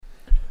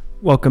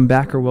Welcome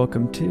back or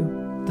welcome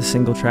to the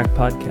Single Track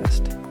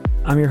Podcast.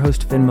 I'm your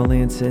host, Finn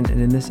Melanson, and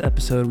in this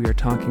episode we are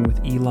talking with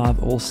Olav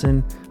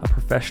Olsson, a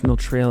professional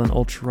trail and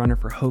ultra runner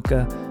for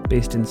Hoka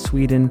based in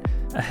Sweden,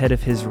 ahead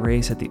of his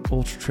race at the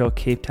Ultra Trail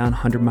Cape Town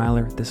 100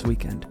 miler this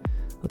weekend.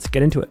 Let's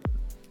get into it.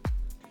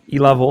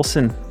 Olav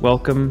Olsson,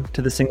 welcome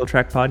to the Single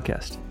Track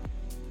Podcast.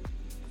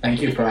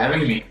 Thank you for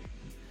having me.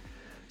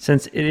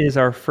 Since it is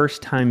our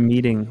first time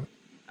meeting,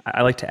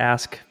 I like to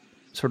ask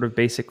sort of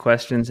basic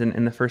questions,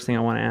 and the first thing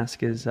I want to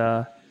ask is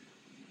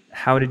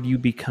how did you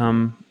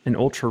become an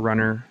ultra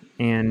runner,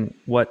 and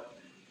what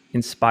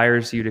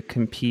inspires you to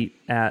compete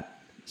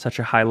at such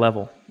a high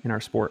level in our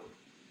sport?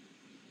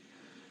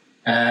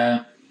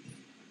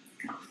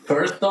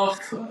 First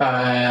off,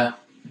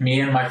 me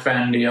and my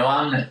friend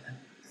Johan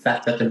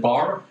sat at the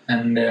bar,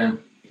 and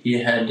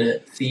he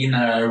had seen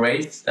a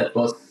race that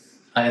was,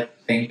 I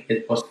think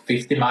it was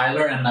 50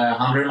 miler and a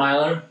 100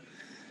 miler.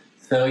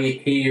 So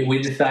we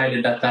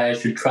decided that I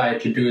should try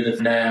to do this.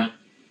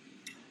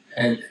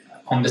 And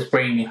on the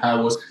spring, I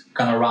was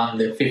gonna run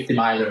the 50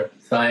 miler.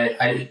 So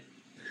I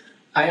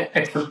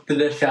accepted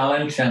the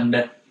challenge,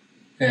 and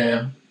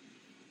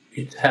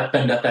it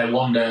happened that I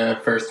won the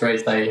first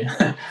race I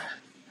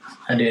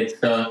did.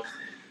 So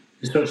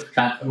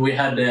we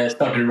had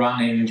started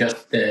running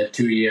just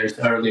 2 years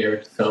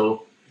earlier.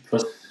 So it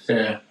was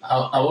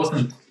I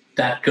wasn't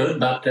that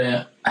good, but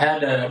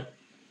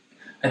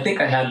I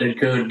think I had a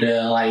good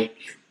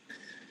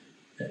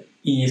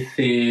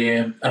easy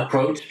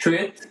approach to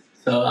it.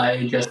 So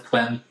I just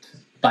went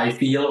by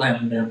feel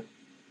and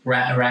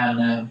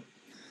ran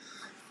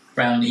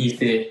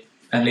easy,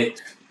 and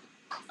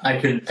I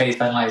could pace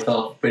by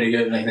myself pretty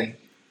good, I think.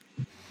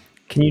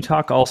 Can you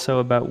talk also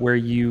about where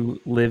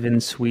you live in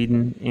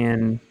Sweden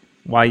and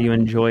why you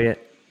enjoy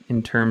it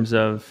in terms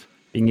of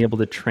being able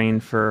to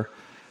train for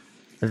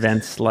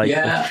events like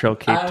Ultra Trail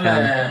Cape Town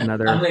and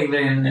other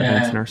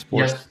events in our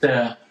sport? Just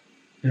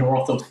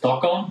north of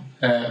Stockholm,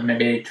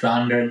 maybe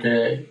 200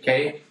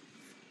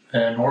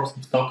 north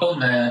of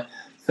Stockholm.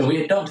 So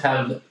we don't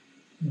have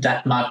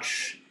that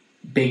much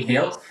big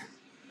hills.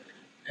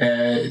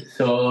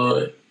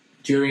 So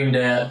during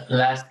the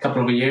last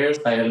couple of years,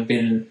 I have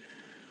been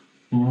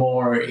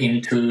more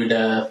into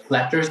the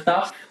flatter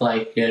stuff,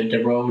 like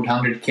the road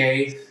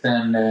 100Ks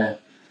and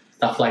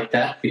stuff like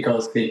that,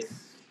 because it's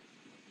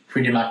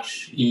pretty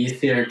much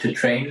easier to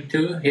train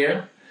to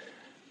here.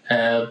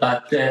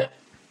 But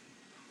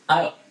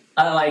I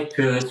like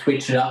to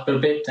switch it up a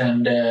bit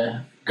and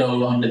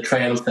go on the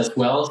trails as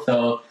well.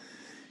 So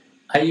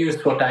I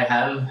use what I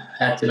have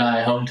at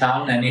my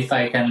hometown, and if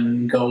I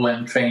can go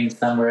and train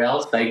somewhere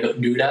else, I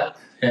do that.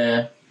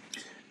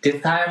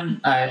 This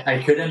time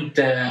I couldn't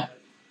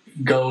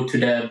go to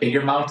the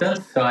bigger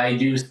mountains, so I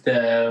used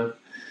the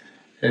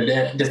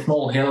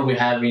small hill we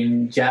have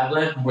in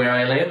Gävle, where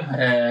I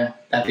live.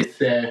 That is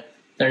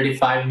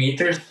 35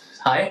 meters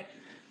high,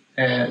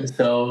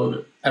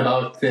 so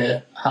about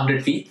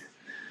 100 feet.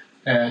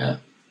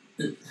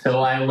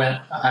 So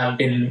I've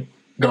been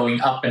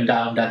going up and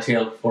down that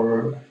hill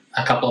for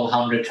a couple of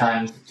hundred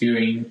times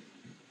during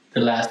the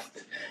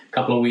last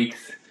couple of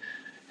weeks.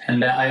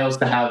 And I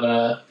also have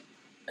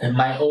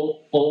my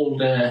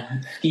old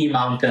ski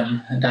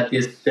mountain that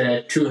is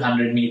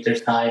 200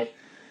 meters high,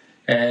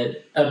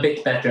 a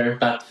bit better,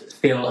 but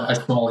still a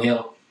small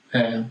hill.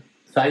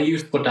 So I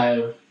used what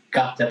I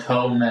got at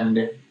home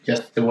and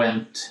just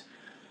went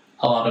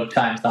a lot of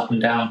times up and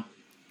down.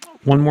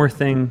 One more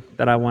thing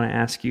that I want to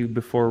ask you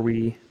before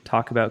we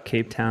talk about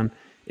Cape Town.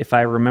 If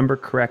I remember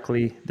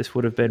correctly, this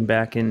would have been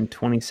back in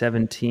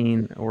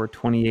 2017 or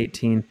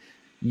 2018.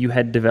 You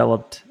had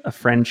developed a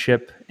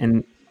friendship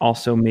and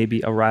also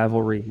maybe a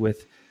rivalry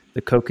with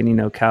the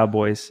Coconino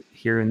Cowboys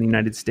here in the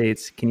United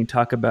States. Can you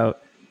talk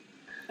about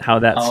how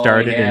that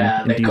started,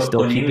 and do you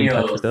still keep in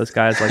touch with those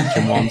guys like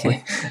Jim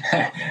Walmsley?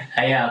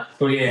 Yeah,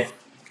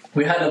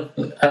 we had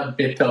a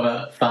bit of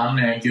a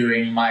fun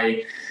during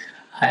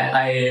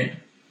I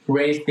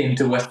raced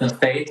into Western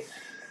States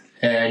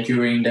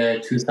during the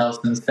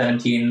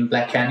 2017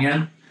 Black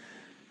Canyon.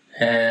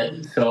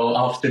 So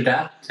after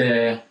that,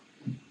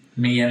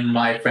 me and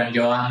my friend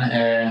Johan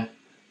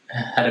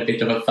had a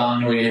bit of a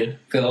fun. We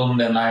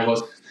filmed, and I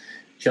was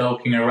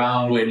joking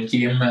around with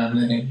Jim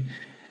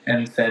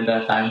and said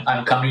that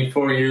I'm coming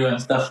for you and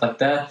stuff like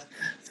that.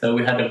 So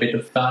we had a bit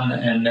of fun,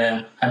 and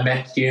I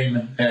met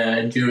Jim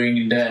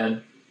during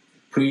the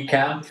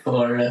pre-camp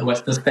for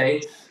Western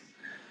States,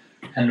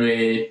 and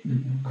we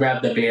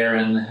grabbed a beer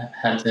and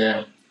had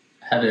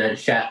a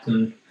chat,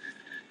 and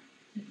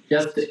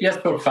just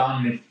for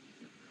fun,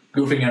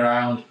 goofing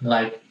around,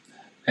 like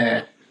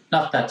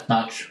not that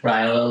much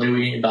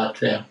rivalry, but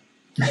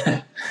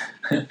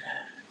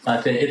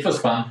but it was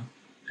fun,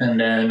 and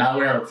now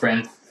we are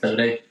friends, so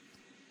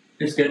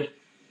it's good.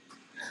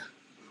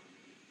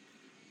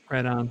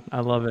 Right on.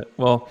 I love it.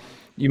 Well,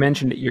 you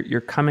mentioned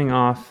you're coming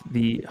off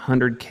the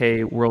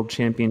 100K World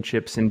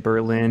Championships in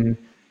Berlin.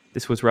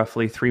 This was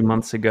roughly 3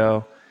 months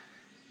ago.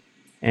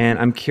 And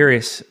I'm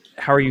curious,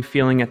 how are you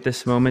feeling at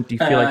this moment? Do you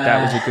feel like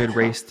that was a good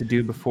race to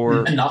do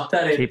before Not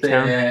that Cape it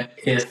Town?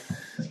 is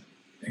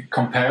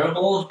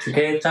comparable to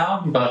Cape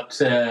Town,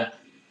 but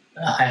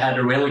I had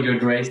a really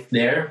good race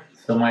there.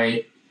 So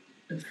my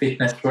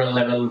fitness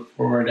level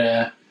for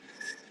the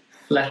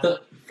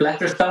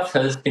flatter stuff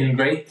has been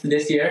great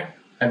this year.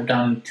 I've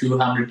done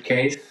 200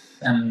 Ks,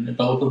 and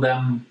both of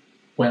them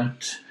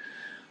went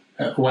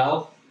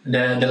well.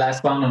 The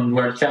last one on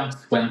World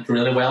Champs went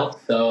really well.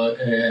 So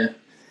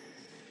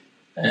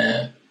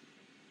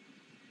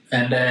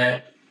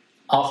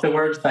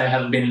afterwards, I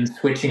have been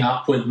switching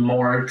up with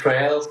more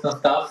trails and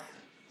stuff.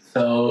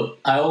 So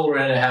I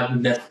already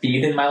have the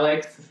speed in my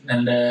legs,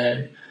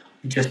 and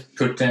just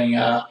putting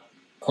a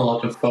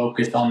lot of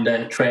focus on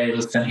the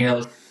trails and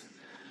hills,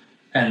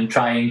 and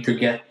trying to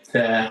get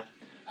a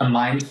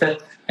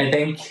mindset, I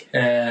think,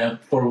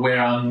 for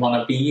where I want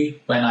to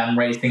be when I'm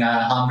racing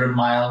 100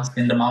 miles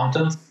in the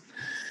mountains.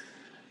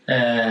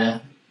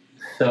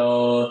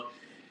 So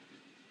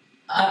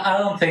I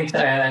don't think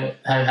I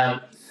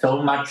have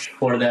so much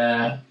for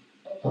the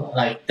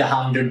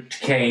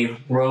 100K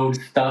road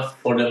stuff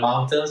for the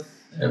mountains,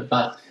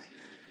 but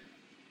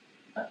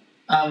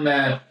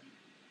I'm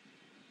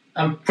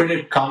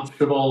pretty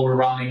comfortable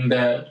running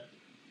the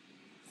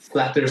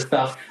flatter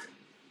stuff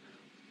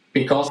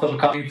because of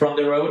coming from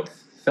the road.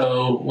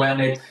 So when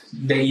it's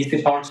the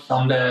easy parts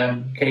on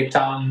the Cape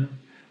Town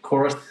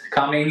course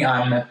coming,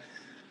 I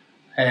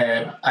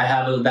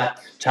have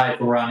that type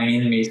of running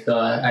in me, so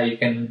I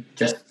can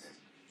just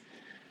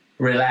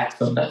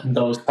relax on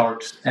those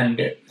parts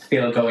and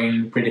still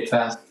going pretty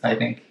fast, I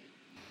think.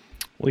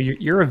 Well,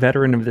 you're a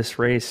veteran of this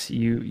race.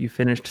 You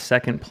finished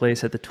second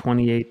place at the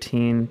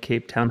 2018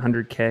 Cape Town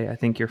 100K. I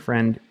think your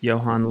friend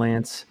Johan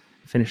Lance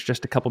finished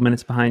just a couple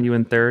minutes behind you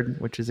in third,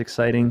 which is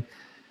exciting.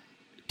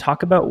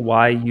 Talk about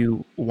why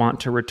you want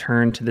to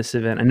return to this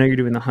event. I know you're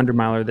doing the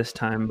 100-miler this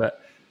time,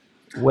 but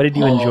what did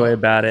you enjoy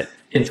about it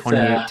in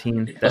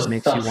 2018 that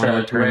makes you want to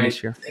return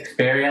this year?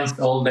 Experience,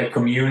 all the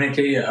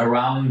community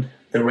around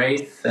the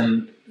race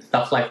and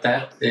stuff like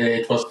that.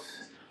 It was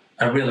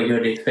a really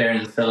good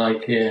experience.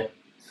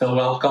 So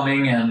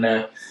welcoming, and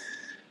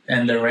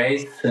the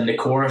race and the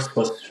course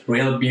was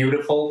really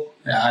beautiful.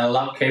 I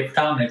love Cape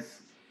Town.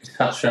 It's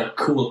such a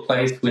cool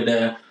place with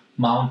the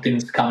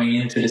mountains coming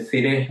into the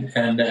city,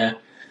 and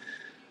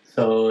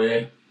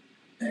so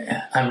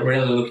I'm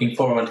really looking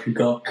forward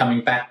to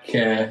coming back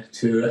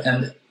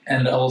to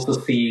and also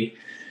see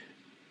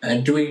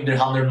doing the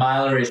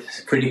 100-miler is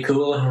pretty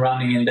cool.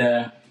 Running in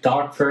the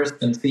dark first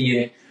and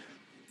see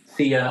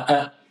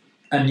a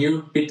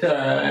new bit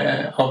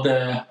of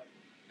the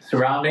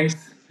surroundings,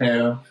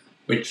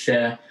 which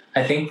I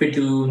think we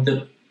do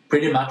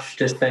pretty much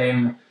the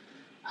same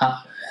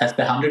as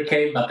the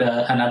 100K, but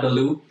another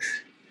loop.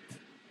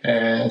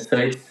 So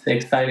it's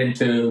exciting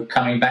to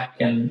coming back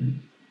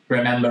and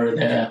remember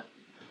the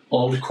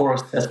old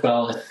course as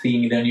well as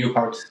seeing the new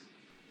parts.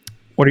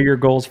 What are your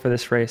goals for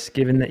this race?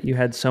 Given that you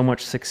had so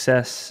much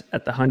success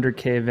at the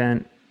 100K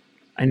event,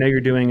 I know you're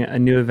doing a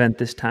new event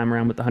this time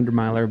around with the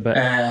 100-miler, but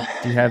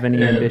do you have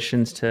any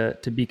ambitions to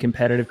be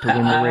competitive, to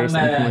win the race,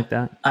 anything like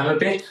that? I'm a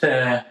bit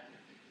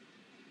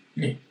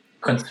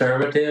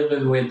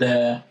conservative with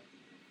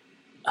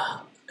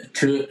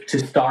to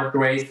start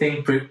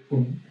racing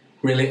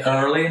really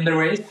early in the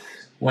race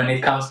when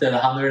it comes to the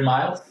 100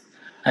 miles.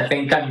 I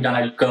think I'm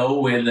gonna go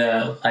with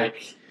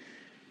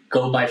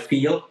go by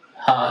feel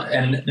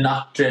and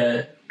not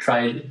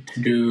try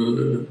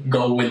to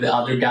go with the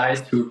other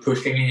guys who are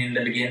pushing me in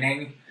the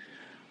beginning.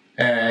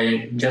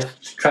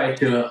 Just try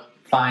to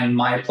find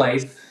my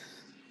place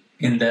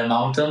in the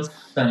mountains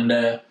and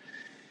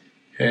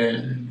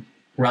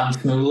run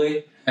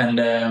smoothly.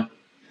 And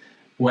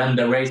when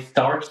the race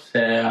starts,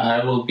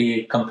 I will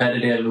be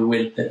competitive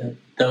with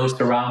those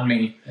around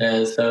me.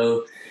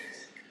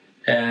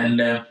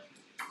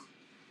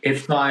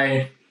 If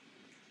my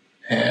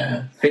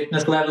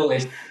fitness level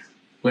is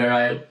where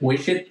I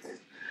wish it,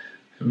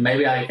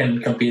 maybe I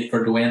can compete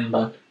for the win,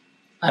 but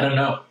I don't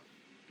know.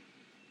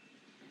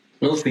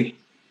 We'll see.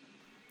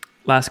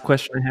 Last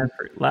question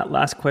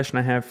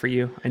I have for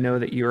you. I know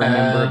that you're a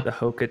member of the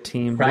Hoka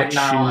team. Right what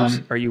now,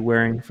 shoes are you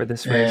wearing for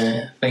this race?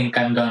 I think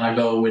I'm gonna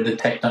go with the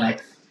Tecton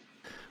X.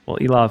 Well,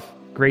 Ilav,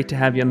 great to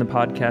have you on the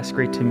podcast.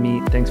 Great to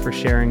meet. Thanks for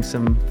sharing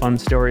some fun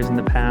stories in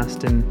the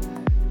past and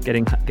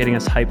getting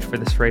us hyped for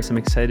this race. I'm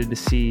excited to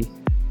see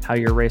how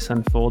your race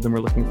unfolds, and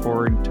we're looking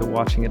forward to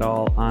watching it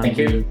all on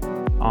the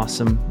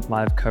awesome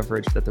live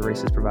coverage that the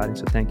race is providing.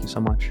 So thank you so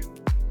much.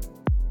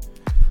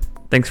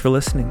 Thanks for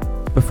listening.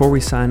 Before we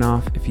sign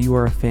off, if you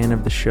are a fan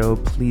of the show,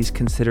 please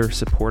consider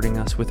supporting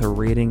us with a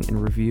rating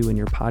and review in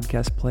your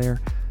podcast player,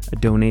 a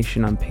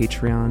donation on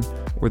Patreon,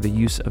 or the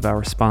use of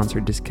our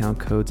sponsored discount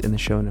codes in the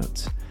show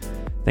notes.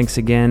 Thanks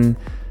again.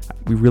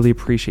 We really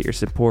appreciate your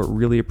support,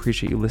 really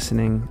appreciate you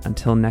listening.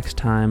 Until next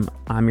time,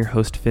 I'm your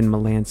host, Finn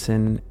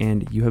Melanson,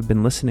 and you have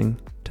been listening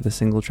to the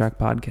Single Track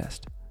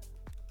Podcast.